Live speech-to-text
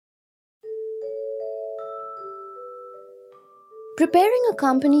Preparing a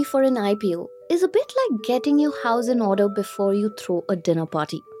company for an IPO is a bit like getting your house in order before you throw a dinner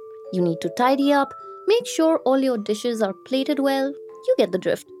party. You need to tidy up, make sure all your dishes are plated well, you get the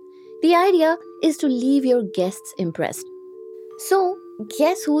drift. The idea is to leave your guests impressed. So,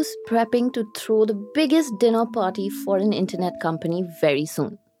 guess who's prepping to throw the biggest dinner party for an internet company very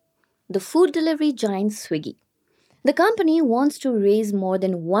soon? The food delivery giant Swiggy. The company wants to raise more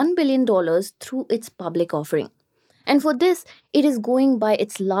than $1 billion through its public offering. And for this, it is going by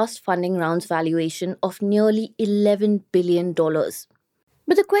its last funding round's valuation of nearly $11 billion.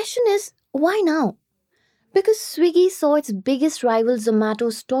 But the question is, why now? Because Swiggy saw its biggest rival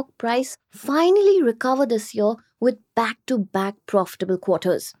Zomato's stock price finally recover this year with back-to-back profitable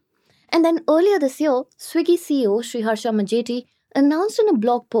quarters. And then earlier this year, Swiggy CEO Sriharsha Majety announced in a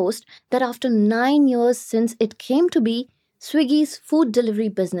blog post that after 9 years since it came to be, Swiggy's food delivery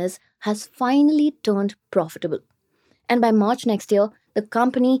business has finally turned profitable. And by March next year, the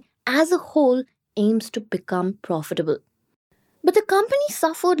company as a whole aims to become profitable. But the company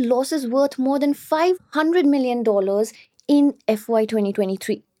suffered losses worth more than $500 million in FY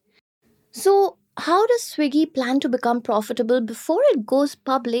 2023. So, how does Swiggy plan to become profitable before it goes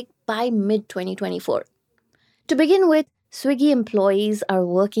public by mid-2024? To begin with, Swiggy employees are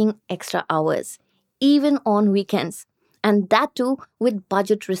working extra hours, even on weekends, and that too with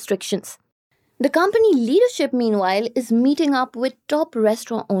budget restrictions. The company leadership, meanwhile, is meeting up with top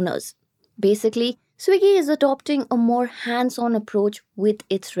restaurant owners. Basically, Swiggy is adopting a more hands-on approach with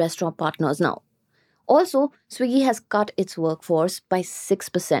its restaurant partners now. Also, Swiggy has cut its workforce by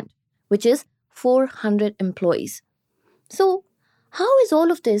 6%, which is 400 employees. So, how is all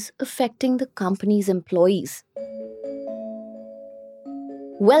of this affecting the company's employees?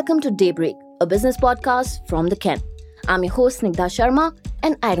 Welcome to Daybreak, a business podcast from the Ken. I'm your host Snigdha Sharma,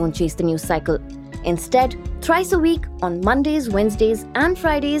 and I don't chase the news cycle. Instead, thrice a week on Mondays, Wednesdays, and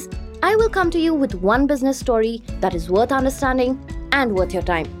Fridays, I will come to you with one business story that is worth understanding and worth your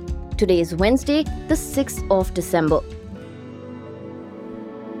time. Today is Wednesday, the 6th of December.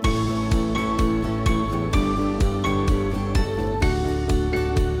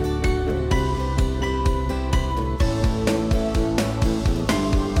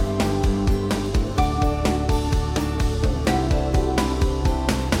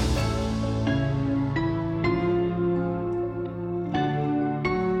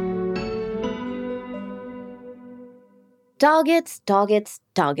 Targets, targets,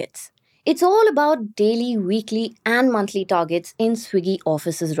 targets. It's all about daily, weekly, and monthly targets in Swiggy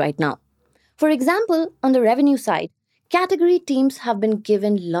offices right now. For example, on the revenue side, category teams have been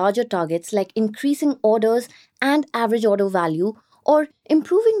given larger targets like increasing orders and average order value or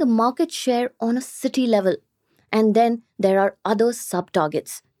improving the market share on a city level. And then there are other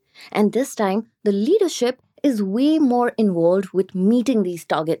sub-targets. And this time, the leadership is way more involved with meeting these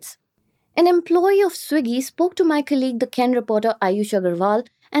targets. An employee of Swiggy spoke to my colleague, the Ken reporter Ayush Agarwal,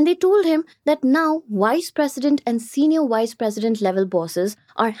 and they told him that now vice president and senior vice president level bosses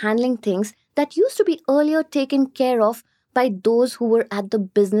are handling things that used to be earlier taken care of by those who were at the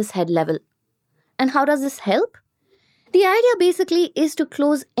business head level. And how does this help? The idea basically is to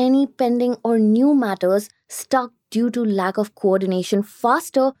close any pending or new matters stuck due to lack of coordination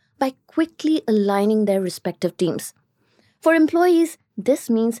faster by quickly aligning their respective teams. For employees, this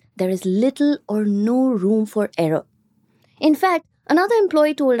means there is little or no room for error. In fact, another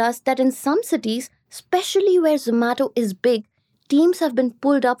employee told us that in some cities, especially where Zomato is big, teams have been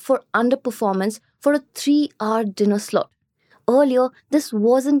pulled up for underperformance for a 3-hour dinner slot. Earlier, this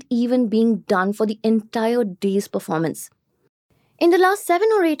wasn't even being done for the entire day's performance. In the last 7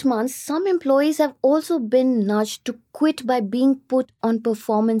 or 8 months, some employees have also been nudged to quit by being put on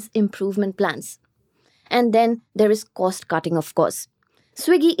performance improvement plans. And then there is cost cutting, of course.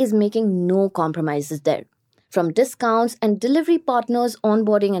 Swiggy is making no compromises there. From discounts and delivery partners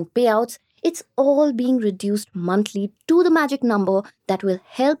onboarding and payouts, it's all being reduced monthly to the magic number that will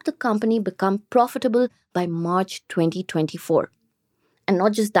help the company become profitable by March 2024. And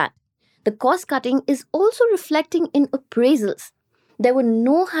not just that, the cost cutting is also reflecting in appraisals. There were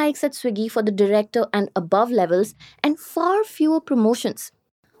no hikes at Swiggy for the director and above levels and far fewer promotions.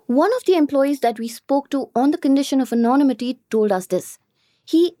 One of the employees that we spoke to on the condition of anonymity told us this.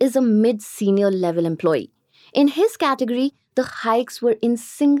 He is a mid-senior level employee. In his category, the hikes were in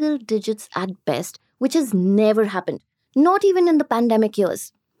single digits at best, which has never happened, not even in the pandemic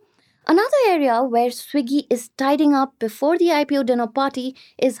years. Another area where Swiggy is tidying up before the IPO dinner party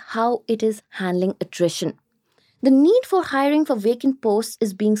is how it is handling attrition. The need for hiring for vacant posts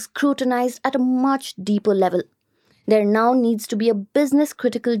is being scrutinized at a much deeper level. There now needs to be a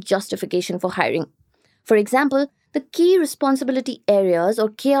business-critical justification for hiring. For example, the key responsibility areas or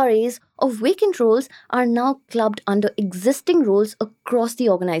KRAs of vacant roles are now clubbed under existing roles across the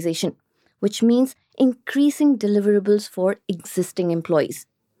organization, which means increasing deliverables for existing employees.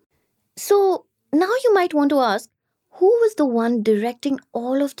 So now you might want to ask, who was the one directing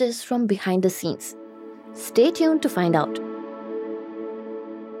all of this from behind the scenes? Stay tuned to find out.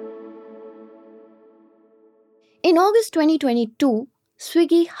 In August 2022,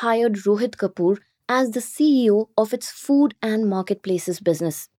 Swiggy hired Rohit Kapoor as the CEO of its food and marketplaces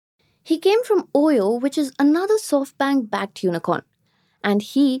business. He came from Oyo, which is another SoftBank-backed unicorn, and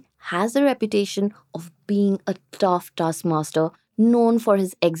he has the reputation of being a tough taskmaster known for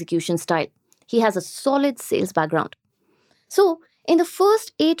his execution style. He has a solid sales background. So, in the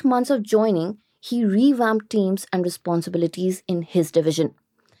first 8 months of joining, he revamped teams and responsibilities in his division.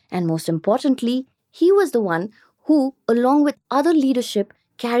 And most importantly, he was the one who, along with other leadership,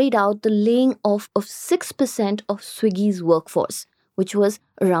 carried out the laying off of 6% of Swiggy's workforce, which was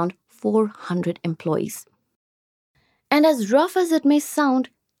around 400 employees. And as rough as it may sound,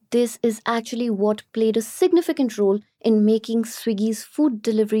 this is actually what played a significant role in making Swiggy's food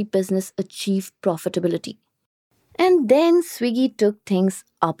delivery business achieve profitability. And then Swiggy took things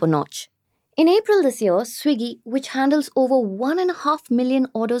up a notch. In April this year, Swiggy, which handles over 1.5 million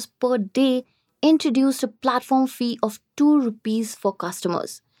orders per day, introduced a platform fee of 2 rupees for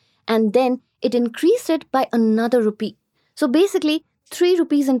customers. And then it increased it by another rupee. So basically, 3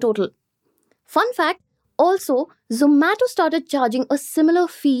 rupees in total. Fun fact, also, Zomato started charging a similar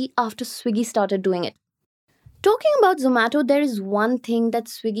fee after Swiggy started doing it. Talking about Zomato, there is one thing that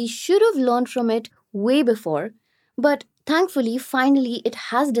Swiggy should have learned from it way before, but thankfully, finally, it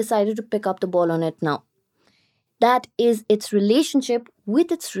has decided to pick up the ball on it now. That is its relationship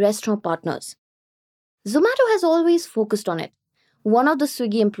with its restaurant partners. Zomato has always focused on it. One of the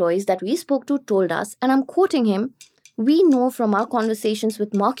Swiggy employees that we spoke to told us, and I'm quoting him, "We know from our conversations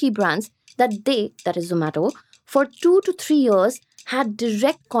with marquee brands that they, that is Zomato, for 2 to 3 years had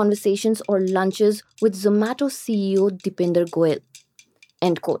direct conversations or lunches with Zomato CEO Dipinder Goyal."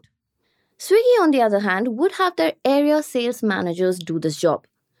 End quote. Swiggy, on the other hand, would have their area sales managers do this job.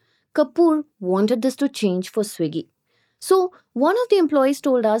 Kapoor wanted this to change for Swiggy. So, one of the employees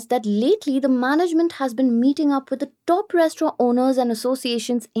told us that lately the management has been meeting up with the top restaurant owners and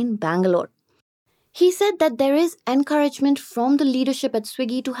associations in Bangalore. He said that there is encouragement from the leadership at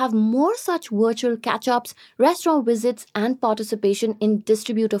Swiggy to have more such virtual catch-ups, restaurant visits, and participation in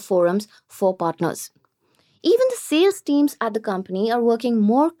distributor forums for partners. Even the sales teams at the company are working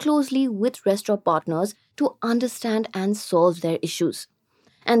more closely with restaurant partners to understand and solve their issues.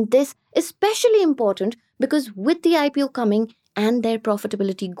 And this is especially important because with the IPO coming and their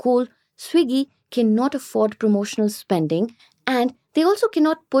profitability goal, Swiggy cannot afford promotional spending and they also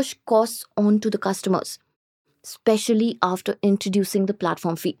cannot push costs onto the customers, especially after introducing the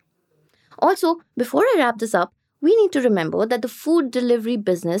platform fee. Also, before I wrap this up, we need to remember that the food delivery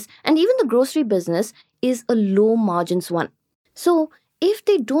business and even the grocery business is a low margins one. So, if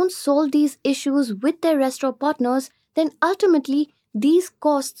they don't solve these issues with their restaurant partners, then ultimately these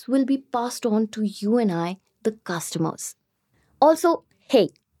costs will be passed on to you and I, the customers. Also, hey,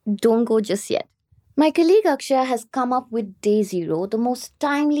 don't go just yet. My colleague Akshay has come up with Day Zero, the most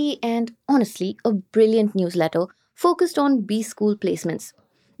timely and honestly a brilliant newsletter focused on B-School placements.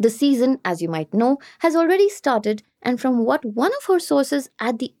 The season, as you might know, has already started, and from what one of her sources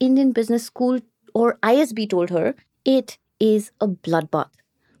at the Indian Business School or ISB told her, it is a bloodbath.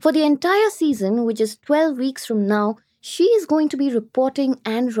 For the entire season, which is 12 weeks from now, she is going to be reporting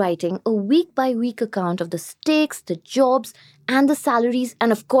and writing a week-by-week account of the stakes, the jobs, and the salaries,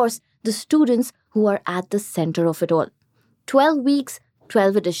 and of course, the students who are at the center of it all. 12 weeks,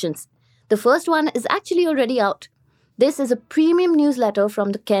 12 editions. The first one is actually already out. This is a premium newsletter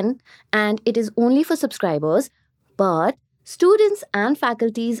from the Ken, and it is only for subscribers, but students and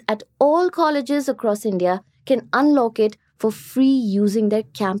faculties at all colleges across India can unlock it for free using their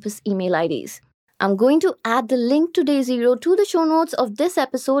campus email IDs. I'm going to add the link to Day Zero to the show notes of this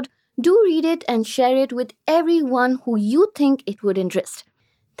episode. Do read it and share it with everyone who you think it would interest.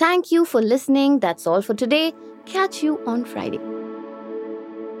 Thank you for listening. That's all for today. Catch you on Friday.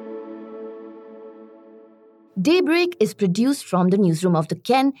 Daybreak is produced from the newsroom of the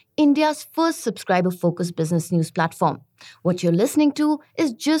Ken, India's first subscriber-focused business news platform. What you're listening to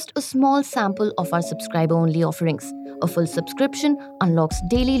is just a small sample of our subscriber-only offerings. A full subscription unlocks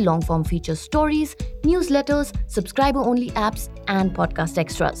daily long-form feature stories, newsletters, subscriber-only apps, and podcast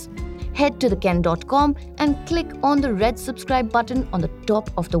extras. Head to theken.com and click on the red subscribe button on the top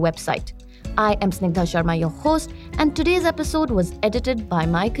of the website. I am Snigdha Sharma, your host, and today's episode was edited by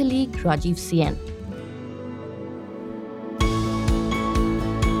my colleague Rajiv CN.